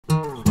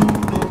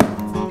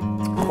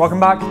Welcome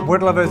back,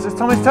 wood lovers, it's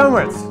Tommy's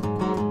Tonewoods.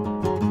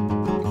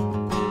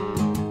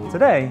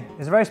 Today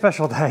is a very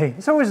special day.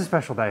 It's always a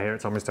special day here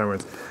at Tommy's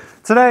Tonewoods.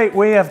 Today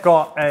we have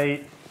got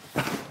a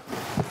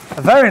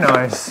very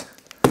nice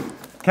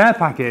care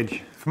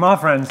package from our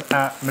friends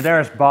at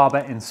Maderas Barber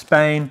in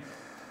Spain.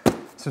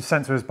 This was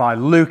sent to us by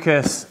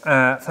Lucas.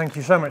 Thank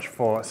you so much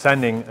for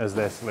sending us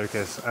this,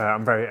 Lucas.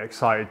 I'm very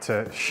excited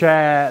to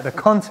share the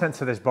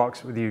contents of this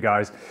box with you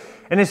guys.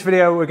 In this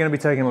video, we're going to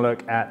be taking a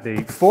look at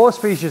the 4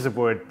 species of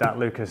wood that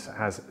Lucas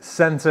has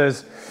sent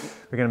us.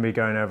 We're going to be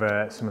going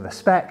over some of the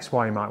specs,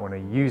 why you might want to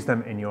use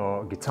them in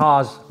your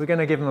guitars. We're going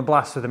to give them a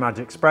blast with the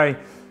magic spray,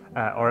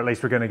 or at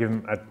least we're going to give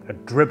them a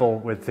dribble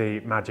with the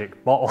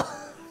magic bottle.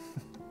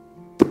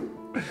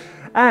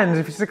 And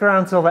if you stick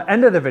around till the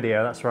end of the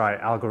video, that's right,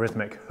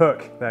 algorithmic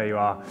hook, there you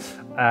are,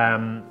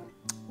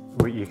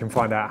 you can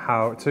find out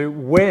how to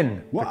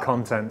win the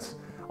contents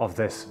of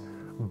this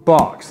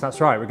box.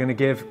 That's right, we're going to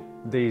give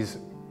these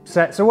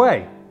sets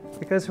away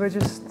because we're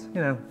just, you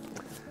know,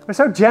 we're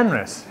so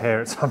generous here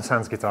at Tom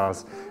Sounds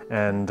Guitars,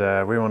 and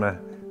we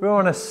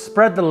want to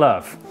spread the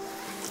love.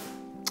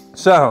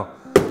 So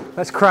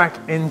let's crack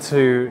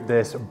into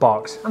this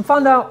box and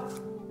find out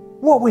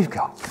what we've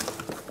got.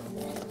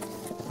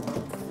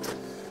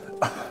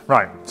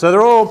 Right, so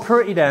they're all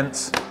pretty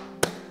dense.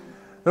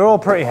 They're all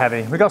pretty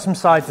heavy. We've got some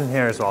sides in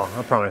here as well,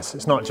 I promise.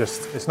 It's not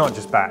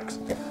just backs.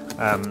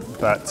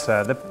 But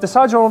the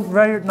sides are all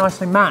very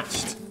nicely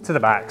matched to the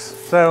backs.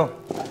 So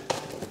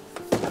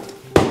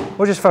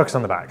we'll just focus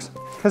on the backs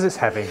because it's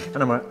heavy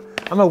and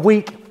I'm a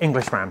weak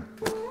Englishman.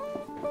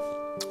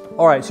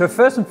 All right, so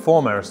first and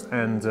foremost,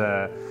 and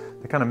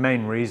the kind of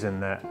main reason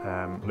that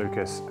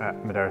Lucas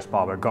at Maderas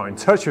Barber got in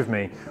touch with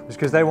me was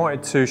because they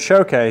wanted to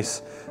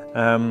showcase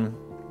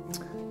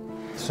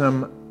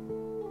some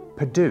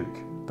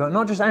Padouk, but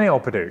not just any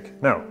old Padouk,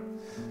 no.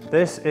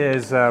 This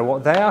is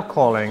what they are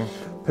calling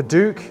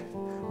Padouk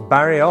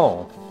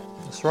Bariole.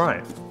 That's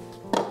right.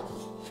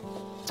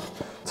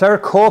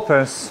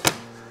 Pterocarpus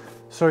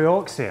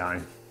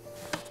soyoxii,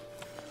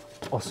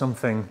 or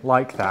something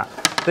like that.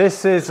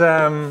 This is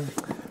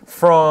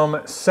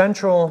from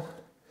Central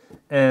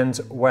and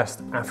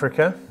West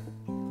Africa.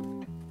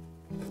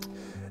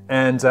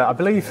 And I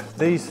believe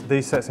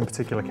these sets in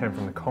particular came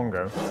from the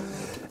Congo.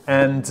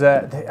 And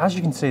as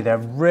you can see, they're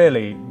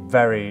really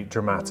very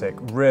dramatic,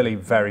 really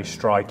very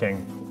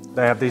striking.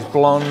 They have these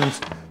blonde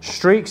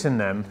streaks in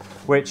them,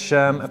 which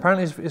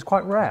apparently is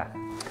quite rare.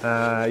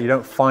 You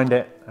don't find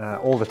it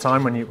all the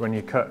time when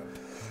you cut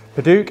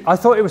Padouk. I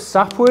thought it was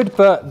sapwood,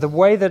 but the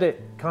way that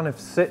it kind of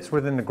sits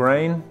within the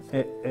grain,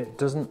 it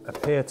doesn't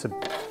appear to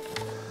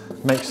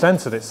make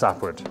sense that it's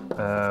sapwood.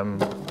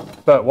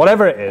 But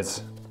whatever it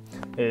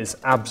is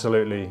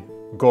absolutely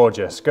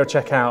gorgeous. Go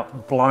check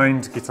out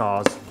Blind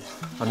Guitars.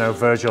 I know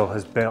Virgil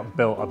has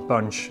built a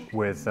bunch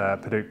with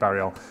Padouk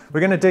Bariole. We're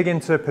going to dig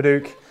into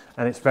Padouk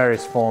and its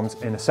various forms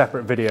in a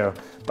separate video,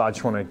 but I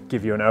just want to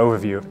give you an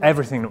overview of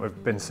everything that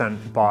we've been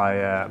sent by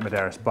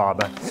Maderas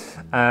Barber.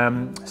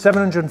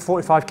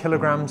 745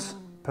 kilograms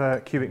per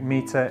cubic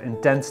meter in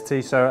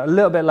density, so a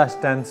little bit less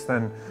dense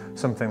than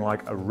something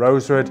like a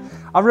rosewood.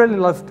 I really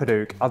love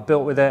Padouk. I've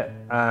built with it,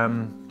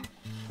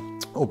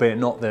 albeit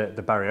not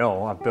the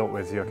Bariole. I've built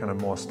with your kind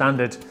of more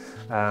standard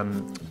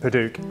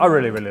Padouk. I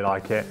really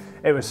like it.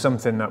 It was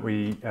something that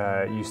we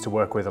used to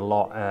work with a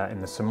lot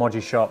in the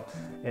Samoji shop.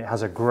 It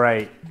has a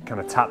great kind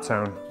of tap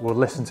tone. We'll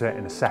listen to it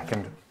in a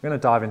second. We're going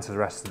to dive into the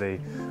rest of the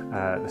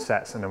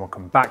sets and then we'll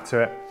come back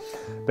to it.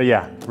 But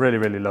yeah,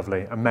 really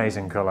lovely,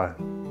 amazing colour.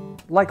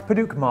 Like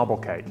Padouk marble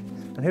cake.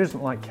 And who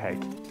doesn't like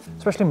cake?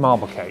 Especially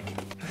marble cake.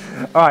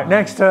 All right,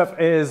 next up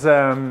is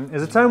a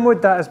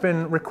Tonewood that has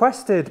been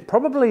requested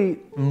probably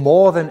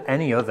more than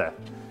any other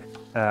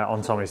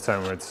on Tommy's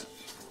Tonewoods.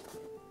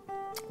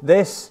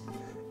 This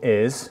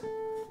is,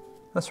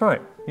 that's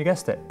right, you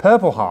guessed it,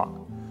 Purple Heart.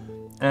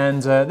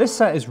 And this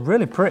set is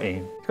really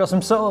pretty. It's got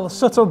some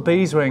subtle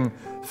beeswing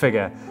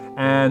figure,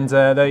 and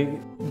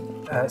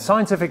the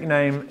scientific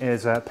name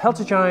is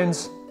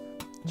Peltigines,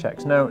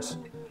 checks notes,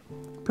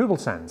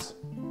 pubescens.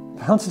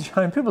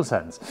 Peltigine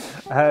pubescens.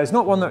 It's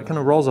not one that kind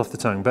of rolls off the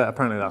tongue, but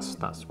apparently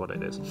that's what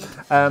it is.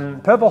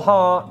 Purple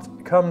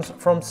Heart comes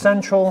from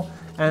Central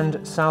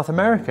and South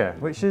America,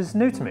 which is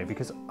new to me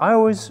because I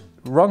always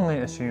wrongly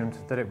assumed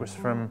that it was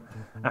from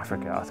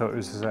Africa. I thought it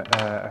was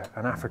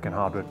an African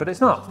hardwood, but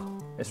it's not.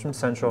 It's from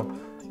Central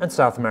and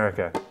South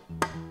America.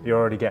 You're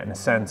already getting a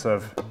sense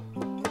of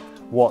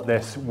what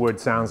this wood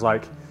sounds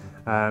like.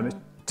 It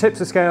tips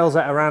the scales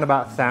at around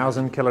about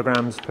 1,000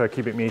 kilograms per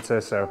cubic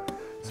meter, so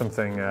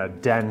something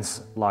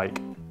dense like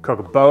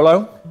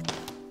Cocobolo.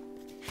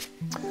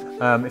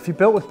 If you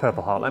built with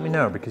Purple Heart, let me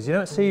know, because you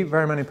don't see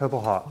very many Purple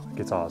Heart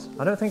guitars.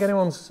 I don't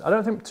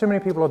think too many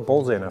people are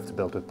ballsy enough to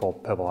build with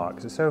Purple Heart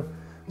because it's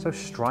so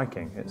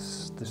striking.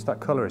 It's just, that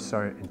color is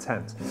so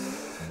intense.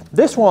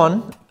 This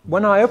one,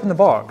 when I opened the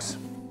box,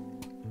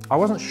 I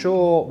wasn't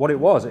sure what it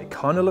was. It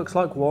kind of looks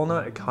like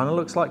walnut, it kind of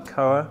looks like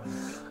koa,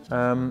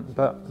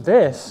 but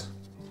this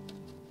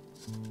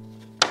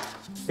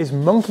is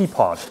monkey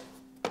pod.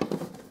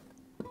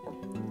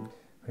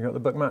 We got the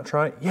book match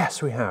right?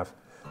 Yes, we have.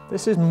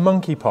 This is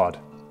Monkey Pod.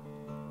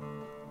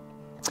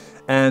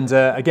 And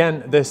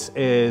again, this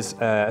is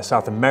a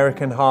South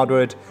American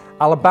hardwood,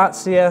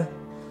 Alabacia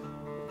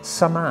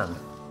saman.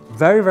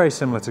 Very, very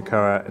similar to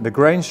koa. The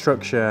grain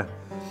structure,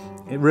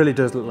 it really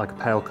does look like a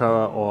pale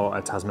koa or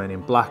a Tasmanian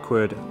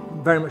blackwood,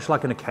 very much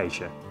like an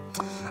acacia.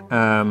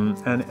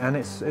 And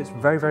it's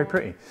very, very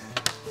pretty.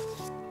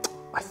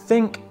 I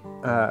think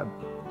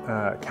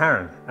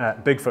Karen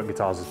at Bigfoot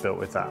Guitars is built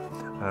with that.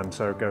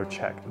 So go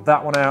check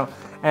that one out.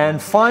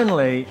 And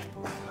finally,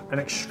 an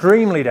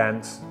extremely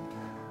dense,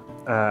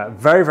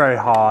 very, very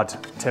hard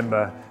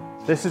timber.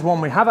 This is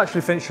one we have actually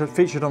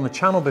featured on the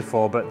channel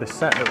before, but the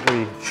set that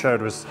we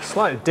showed was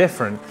slightly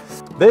different.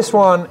 This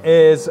one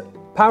is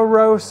Pau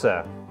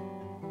Rosa.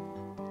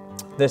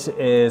 This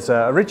is,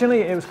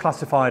 originally it was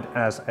classified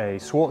as a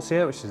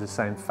Swartzia, which is the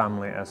same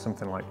family as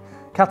something like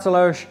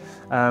Catalogue,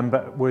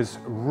 but was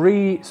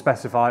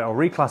re-specified or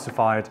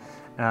reclassified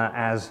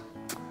as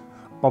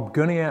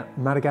Bobgunia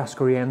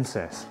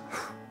madagascariensis.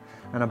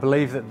 And I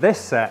believe that this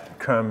set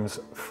comes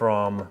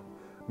from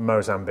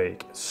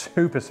Mozambique.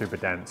 Super, super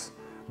dense,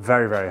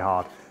 very, very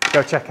hard.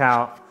 Go check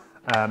out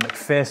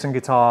McPherson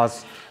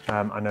Guitars.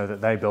 I know that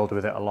they build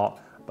with it a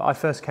lot, but I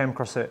first came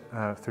across it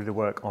through the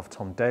work of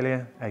Tom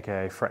Dahlia,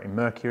 aka Fretty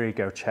Mercury.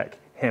 Go check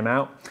him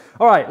out.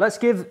 All right, let's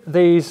give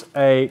these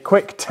a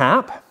quick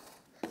tap.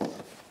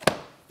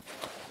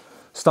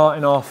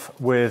 Starting off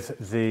with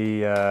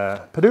the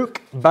Padouk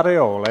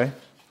Bariole.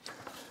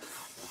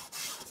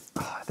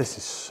 Oh, this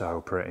is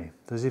so pretty.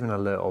 There's even a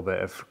little bit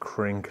of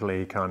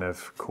crinkly kind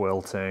of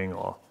quilting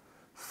or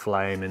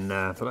flame in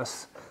there. But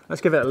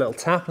let's give it a little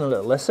tap and a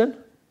little listen.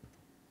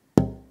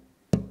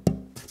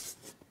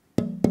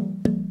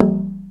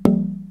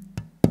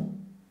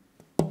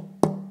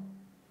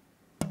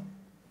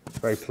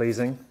 Very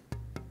pleasing.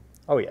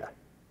 Oh yeah.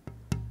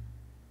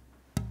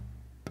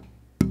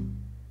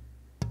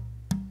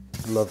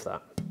 Love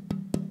that.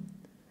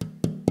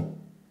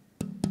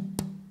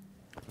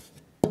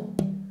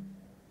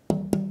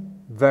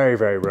 Very,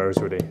 very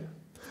rosewoody,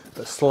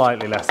 but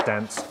slightly less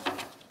dense.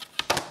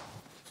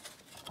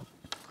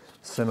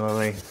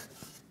 Similarly.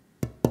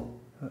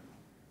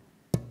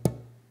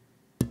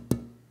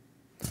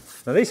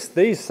 Now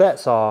these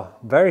sets are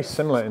very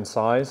similar in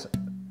size,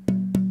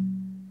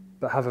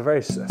 but have a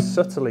very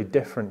subtly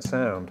different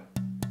sound.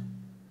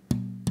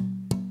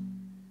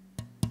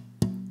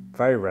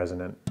 Very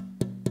resonant.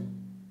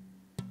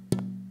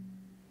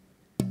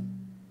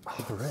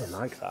 Oh, I really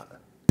like that.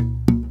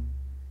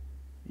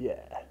 Yeah.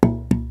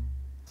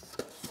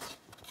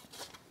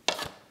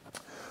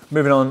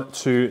 Moving on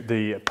to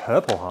the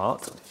Purple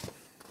Heart.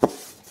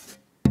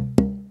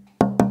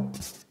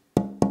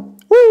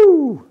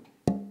 Woo!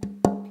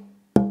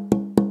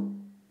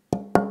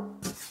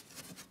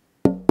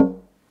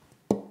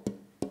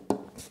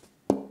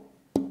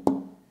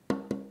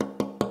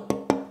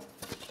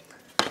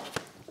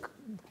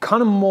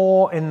 Kind of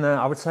more in the,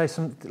 I would say,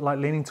 like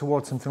leaning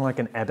towards something like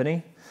an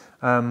ebony,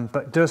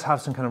 but does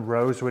have some kind of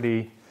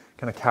rosewoody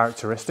kind of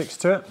characteristics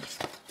to it.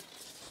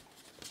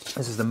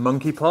 This is the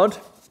Monkey Pod.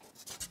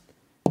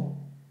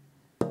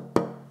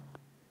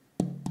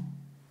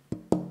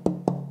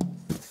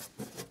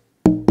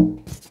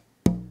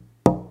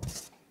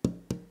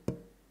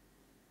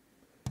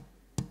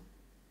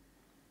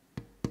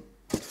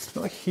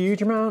 Not a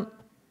huge amount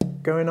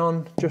going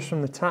on just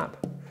from the tap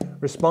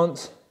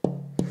response,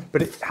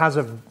 but it has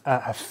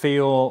a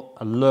feel,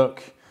 a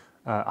look,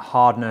 a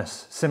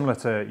hardness similar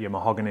to your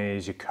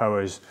mahoganies, your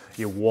koas,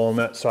 your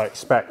walnuts. So I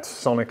expect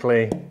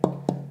sonically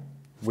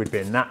we'd be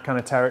in that kind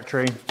of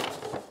territory.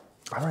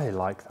 I really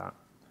like that.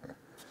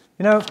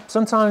 You know,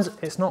 sometimes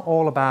it's not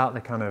all about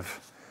the kind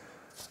of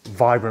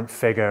vibrant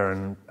figure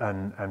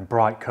and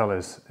bright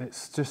colors.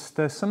 It's just,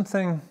 there's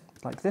something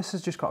like this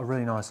has just got a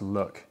really nice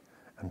look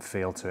and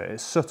feel to it.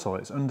 It's subtle,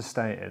 it's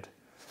understated.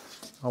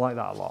 I like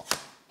that a lot.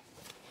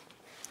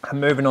 And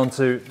moving on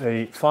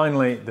to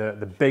finally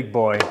the big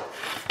boy.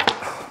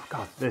 Oh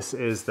God, this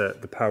is the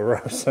Pau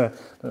Rosa.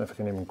 I don't know if I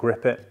can even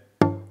grip it.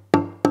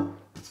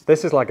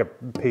 This is like a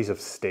piece of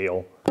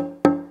steel.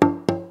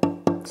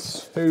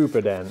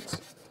 Super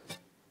dense.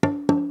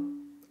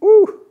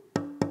 Woo!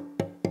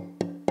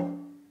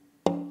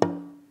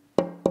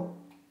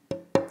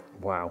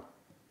 Wow.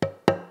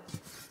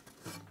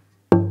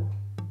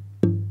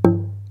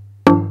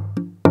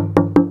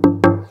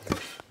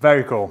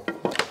 Very cool.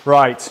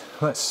 Right,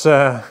 let's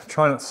try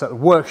not to set the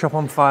workshop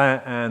on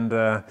fire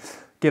and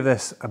give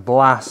this a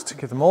blast,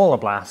 give them all a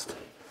blast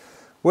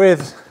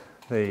with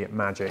the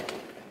magic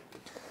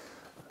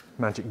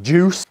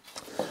juice.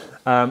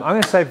 I'm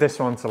going to save this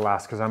one to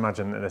last because I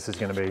imagine that this is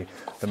going to be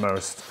the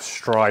most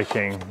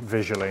striking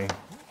visually.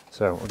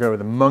 So we'll go with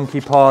the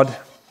Monkey Pod.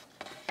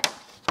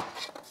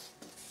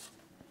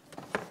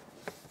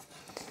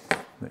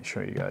 Make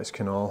sure you guys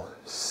can all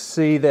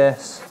see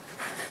this.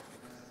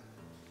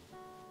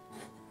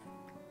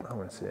 I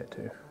want to see it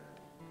too.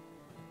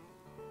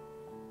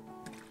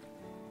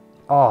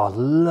 Oh,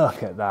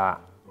 look at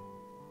that.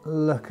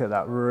 Look at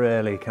that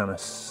really kind of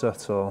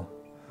subtle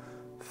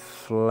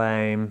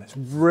flame. It's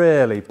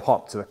really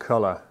popped to the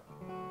colour.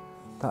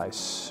 That is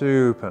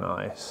super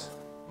nice.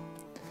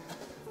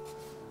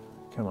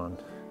 Come on,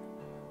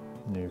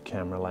 new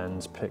camera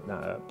lens, pick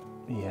that up.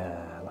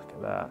 Yeah, look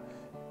at that.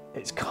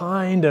 It's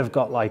kind of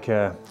got like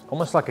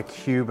almost like a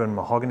Cuban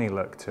mahogany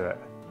look to it,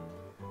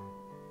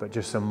 but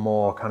just a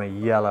more kind of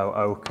yellow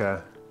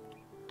ochre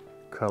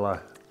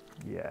colour.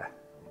 Yeah.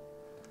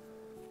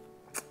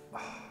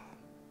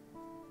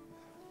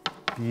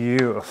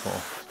 Beautiful,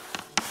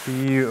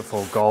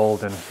 beautiful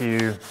golden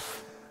hue.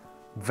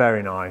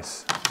 Very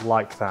nice,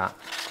 like that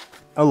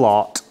a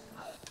lot.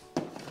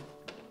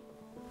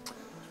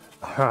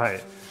 All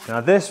right, now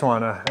this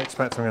one, I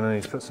expect I'm gonna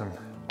need to put some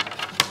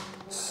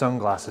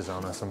sunglasses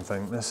on or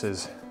something. This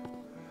is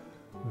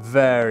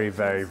very,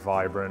 very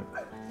vibrant.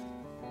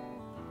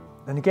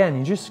 And again,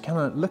 you're just kind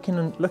of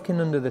looking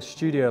under the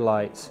studio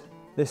lights.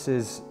 This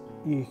is,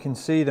 you can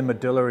see the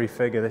medullary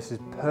figure. This is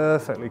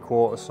perfectly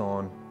quarter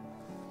sawn.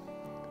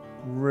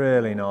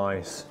 Really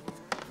nice.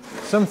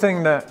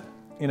 Something that,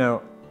 you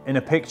know, in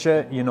a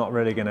picture, you're not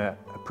really gonna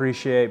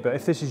appreciate, but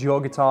if this is your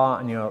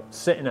guitar and you're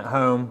sitting at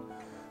home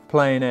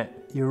playing it,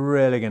 you're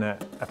really gonna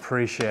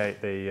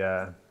appreciate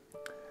the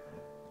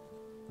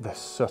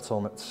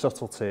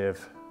subtlety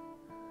of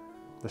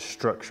the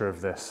structure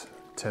of this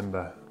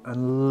timber.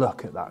 And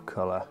look at that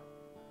color.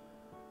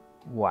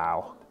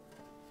 Wow.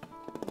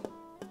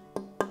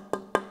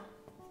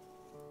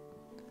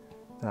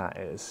 That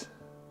is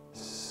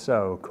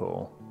so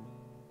cool.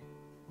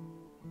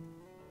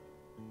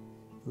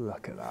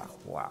 Look at that,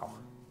 wow.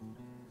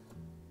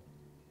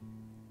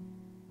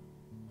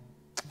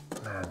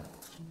 Man.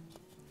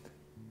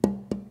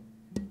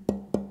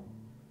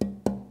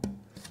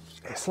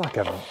 It's like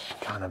a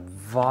kind of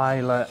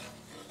violet.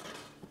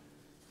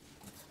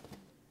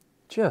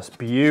 Just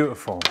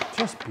beautiful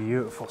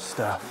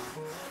stuff.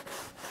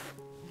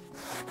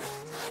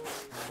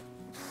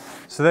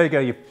 So there you go,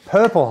 your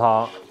Purple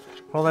Heart.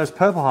 For all those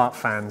Purple Heart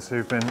fans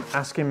who've been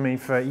asking me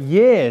for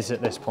years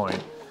at this point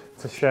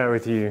to share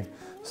with you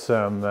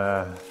some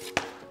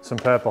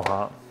Purple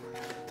Heart.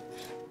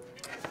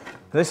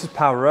 This is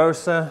Pau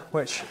Rosa,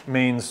 which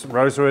means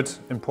rosewood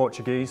in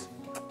Portuguese.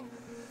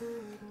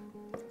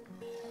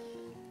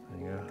 There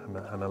you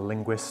go. I'm a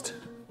linguist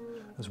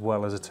as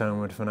well as a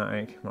Tonewoods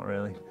fanatic, not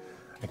really.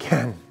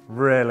 Again,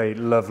 really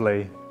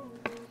lovely,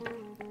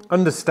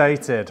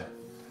 understated,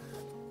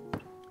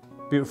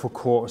 beautiful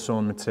quarter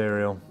sawn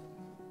material,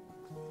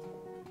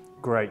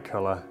 great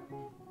colour,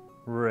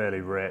 really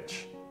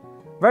rich.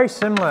 Very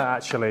similar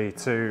actually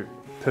to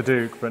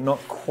Padouk, but not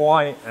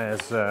quite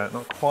as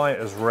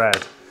red.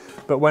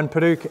 But when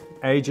Padouk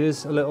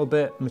ages a little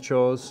bit,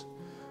 matures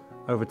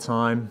over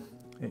time,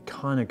 it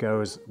kind of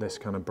goes this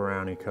kind of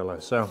browny colour.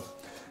 So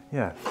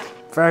yeah,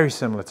 very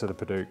similar to the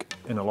Padouk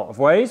in a lot of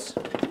ways.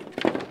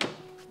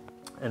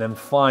 And then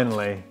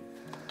finally,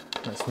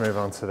 let's move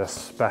on to the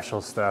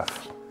special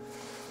stuff.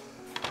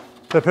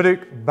 The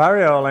Padouk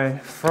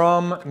Bariole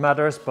from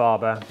Maderas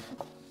Barber.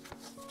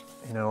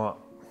 You know what?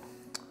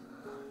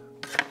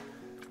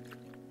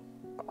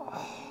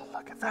 Oh,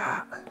 look at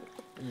that.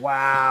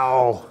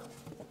 Wow.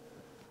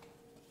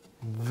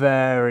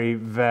 Very,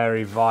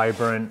 very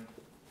vibrant.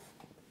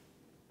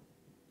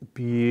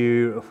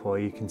 Beautiful.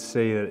 You can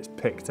see that it's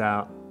picked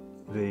out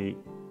the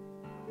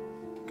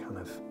kind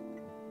of,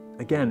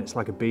 again, it's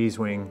like a bee's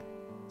wing,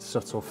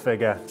 subtle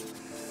figure.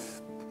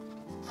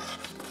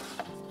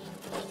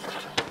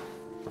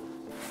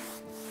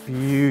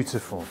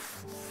 Beautiful.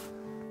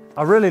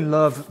 I really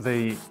love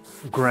the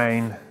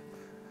grain.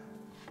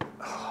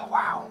 Oh,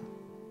 wow.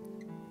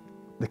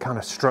 The kind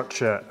of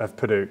structure of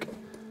Padouk.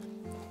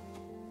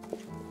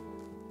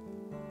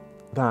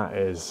 That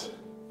is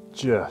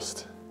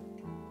just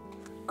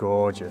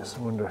gorgeous. I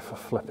wonder if I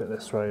flip it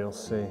this way, you'll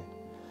see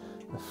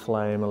the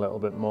flame a little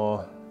bit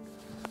more.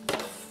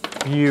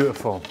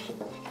 Beautiful.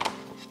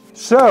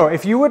 So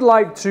if you would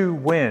like to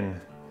win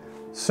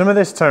some of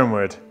this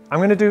Tonewood, I'm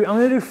gonna do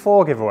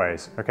 4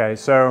 giveaways, okay?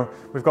 So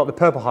we've got the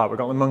Purple Heart, we've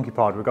got the Monkey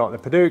Pod, we've got the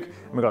Padouk,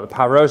 and we've got the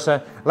Pau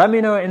Rosa. Let me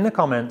know in the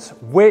comments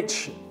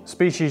which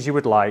species you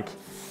would like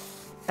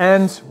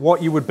and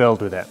what you would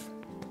build with it.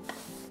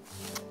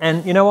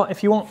 And you know what,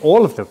 if you want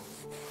all of the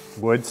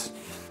woods,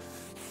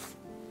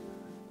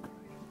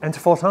 enter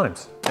 4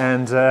 times.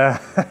 And,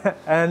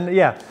 and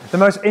yeah, the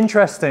most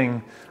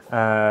interesting,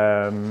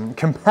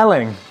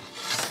 compelling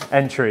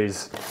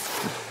entries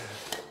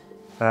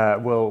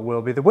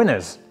will be the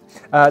winners.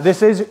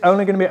 This is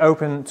only going to be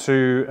open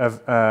to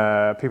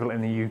people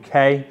in the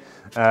UK,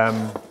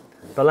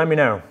 but let me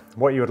know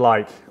what you would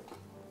like.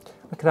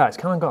 Look at that, it's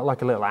kind of got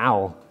like a little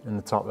owl in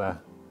the top there.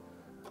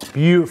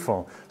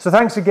 Beautiful. So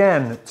thanks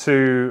again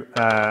to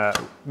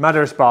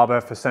Maderas Barber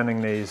for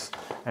sending these,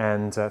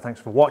 and thanks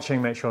for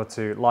watching. Make sure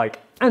to like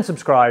and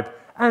subscribe,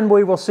 and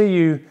we will see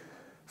you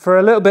for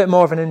a little bit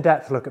more of an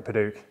in-depth look at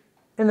Padouk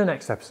in the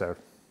next episode.